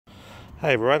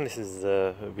Hey everyone, this is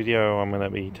a video I'm going to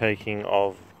be taking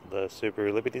of the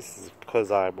Subaru Liberty. This is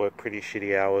because I work pretty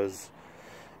shitty hours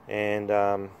and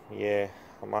yeah,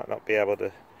 I might not be able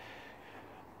to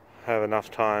have enough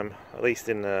time, at least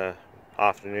in the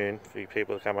afternoon, for you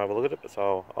people to come have a look at it, but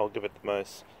so I'll give it the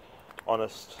most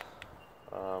honest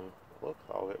look.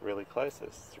 I'll get really close. This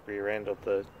is the rear end of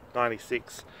the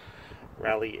 96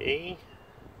 Rally E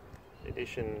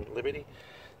Edition Liberty.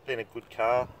 It's been a good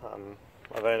car.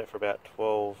 I've owned it for about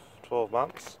 12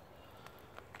 months.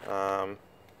 Yeah,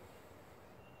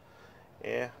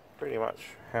 pretty much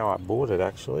how I bought it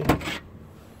actually. So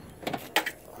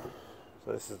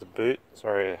this is the boot.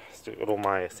 Sorry, I still got all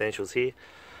my essentials here,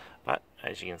 but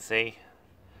as you can see,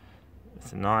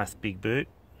 it's a nice big boot.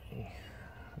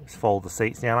 Just fold the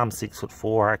seats down. I'm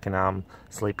 6'4". I can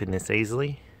sleep in this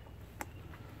easily.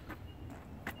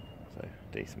 So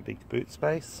decent big boot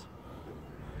space.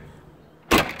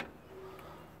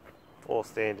 All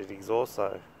standard exhaust,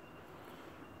 so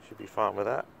should be fine with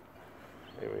that.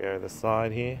 Here we go, the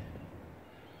side here.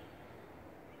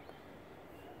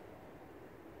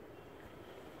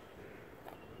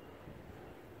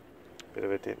 Bit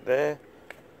of a dent there.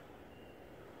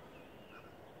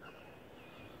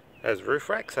 Has roof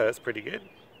rack, so that's pretty good.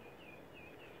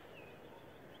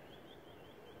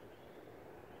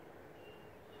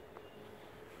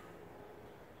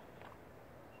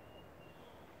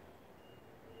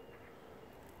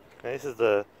 Now this is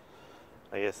the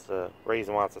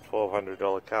reason why it's a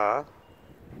 $1,200 car.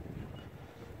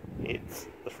 It's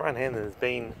the front end has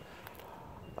been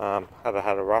had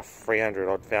a rough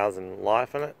 300,000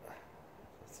 life in it.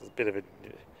 There's a bit of a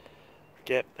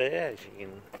gap there, as you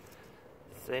can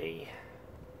see,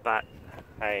 but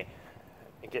hey,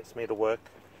 it gets me to work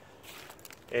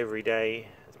every day.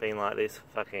 It's been like this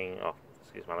fucking, oh,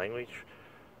 excuse my language,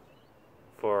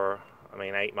 for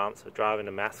 8 months of driving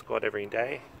a Mascot every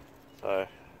day. So,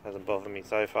 hasn't bothered me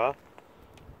so far.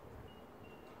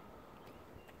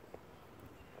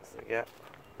 That's the gap.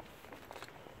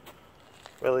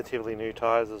 Relatively new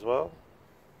tyres as well.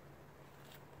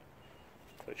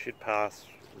 So it should pass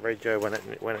rego when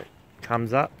it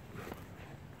comes up.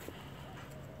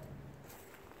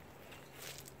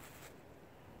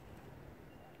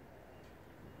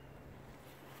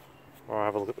 I'll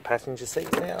have a look at the passenger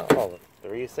seats now. Oh, the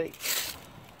rear seats.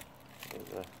 Here's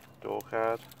the door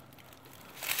card.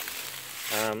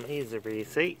 Here's the rear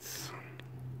seats.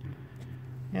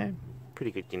 Yeah,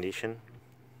 pretty good condition.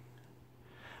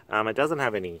 It doesn't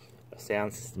have any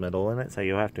sound system at all in it, so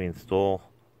you'll have to install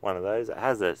one of those. It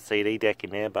has a CD deck in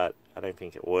there, but I don't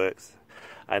think it works.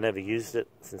 I never used it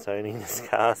since owning this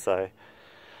car, so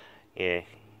yeah,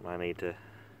 you might need to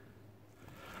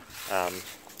let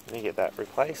me get that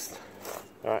replaced.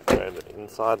 Alright, go to the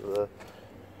inside of the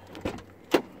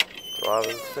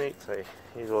driver's seat. So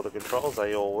here's all the controls,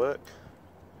 they all work.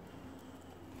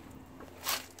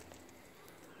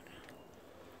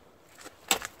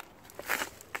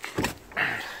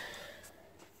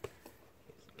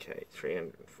 Okay,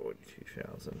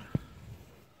 342,000.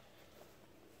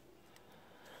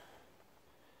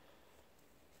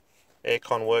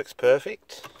 Aircon works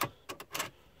perfect.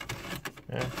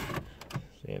 Yeah,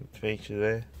 see the feature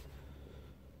there.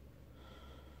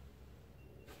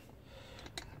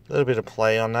 A little bit of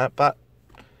play on that, but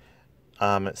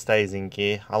it stays in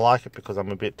gear. I like it because I'm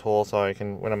a bit tall, so I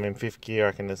can, when I'm in 5th gear,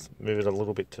 I can just move it a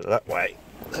little bit to that way.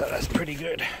 So that's pretty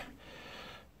good.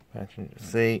 Passenger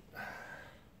seat.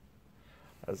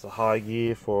 That's a high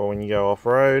gear for when you go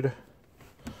off-road.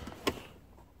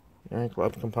 Yeah,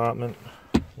 glove compartment.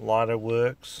 Lighter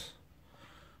works.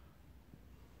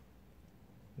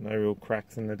 No real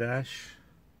cracks in the dash.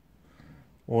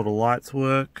 All the lights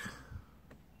work.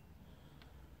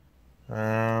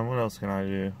 What else can I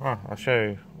do? Oh, I'll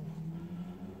show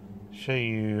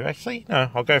you. Actually,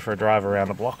 no, I'll go for a drive around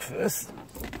the block first.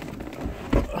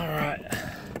 Alright.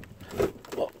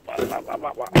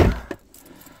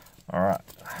 Alright.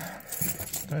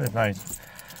 There's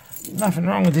nothing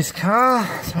wrong with this car,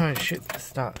 so I should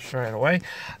start straight away.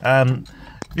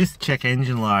 This check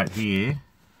engine light here,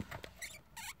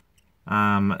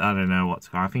 I don't know what's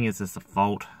going on. I think it's just a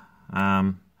fault.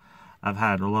 I've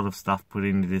had a lot of stuff put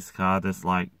into this car. There's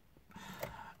like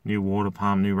new water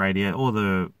pump, new radiator, all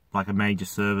the like a major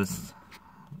service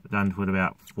done to it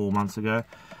about 4 months ago.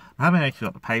 I haven't actually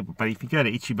got the paper, but if you go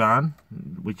to Ichiban,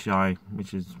 which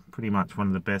is pretty much one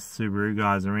of the best Subaru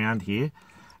guys around here,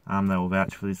 they will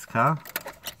vouch for this car.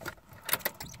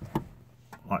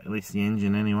 Like at least the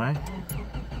engine anyway.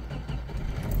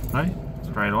 So,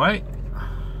 straight away.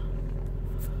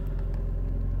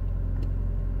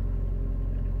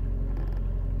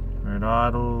 Red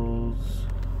idles.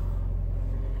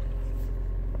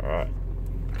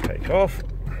 take off.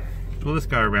 We'll just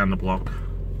go around the block.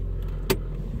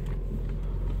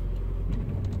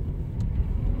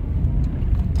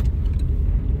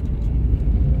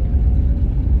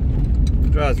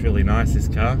 Drives really nice, this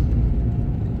car.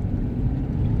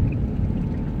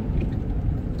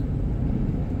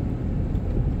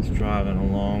 It's driving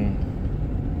along.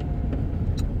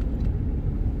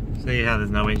 See how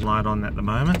there's no engine light on at the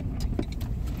moment?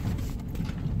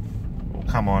 Will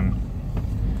come on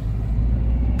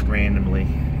randomly.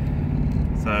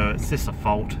 So it's just a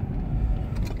fault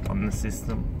on the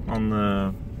system, on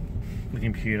the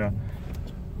computer.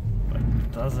 But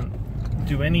it doesn't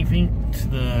do anything to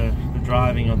the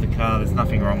driving of the car. There's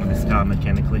nothing wrong with this car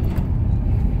mechanically.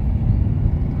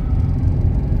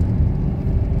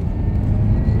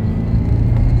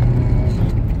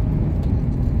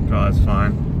 Drives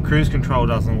fine. Cruise control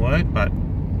doesn't work, but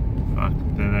fuck,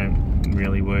 they don't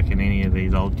really work in any of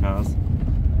these old cars.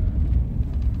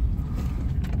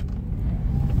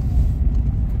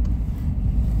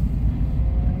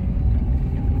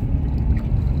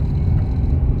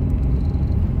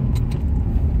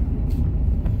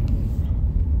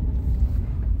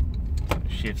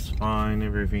 Shift's fine,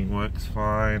 everything works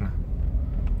fine.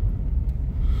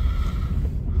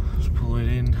 Let's pull it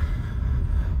in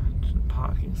to the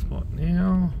parking spot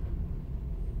now.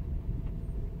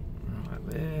 Right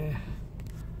there.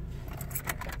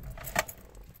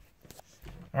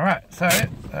 Alright, so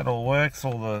that all works,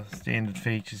 all the standard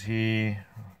features here.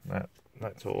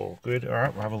 That's all good.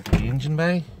 Alright, we'll have a look at the engine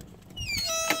bay.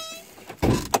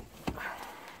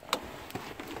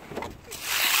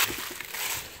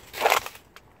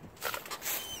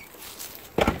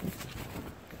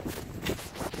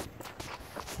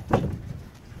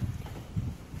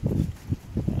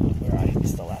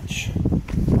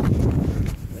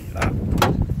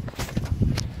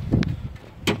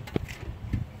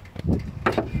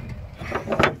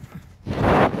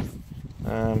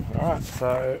 Alright,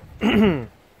 so yeah,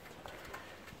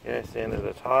 standard of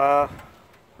the tyre.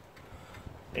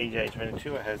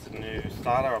 EJ22, it has a new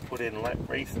starter I put in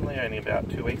recently, only about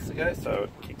 2 weeks ago, so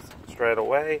it kicks straight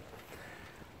away.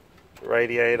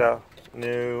 Radiator,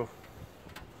 new.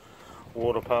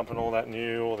 Water pump and all that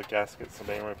new, all the gaskets are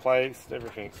being replaced,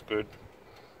 everything's good.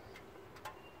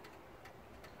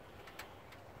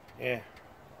 Yeah,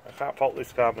 I can't fault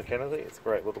this car mechanically, it's a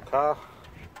great little car.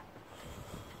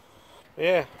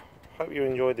 Yeah, hope you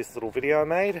enjoyed this little video I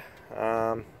made.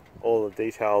 All the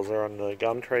details are on the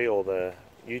Gumtree or the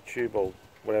YouTube or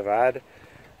whatever ad,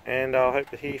 and I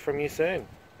hope to hear from you soon.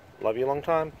 Love you long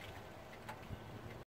time.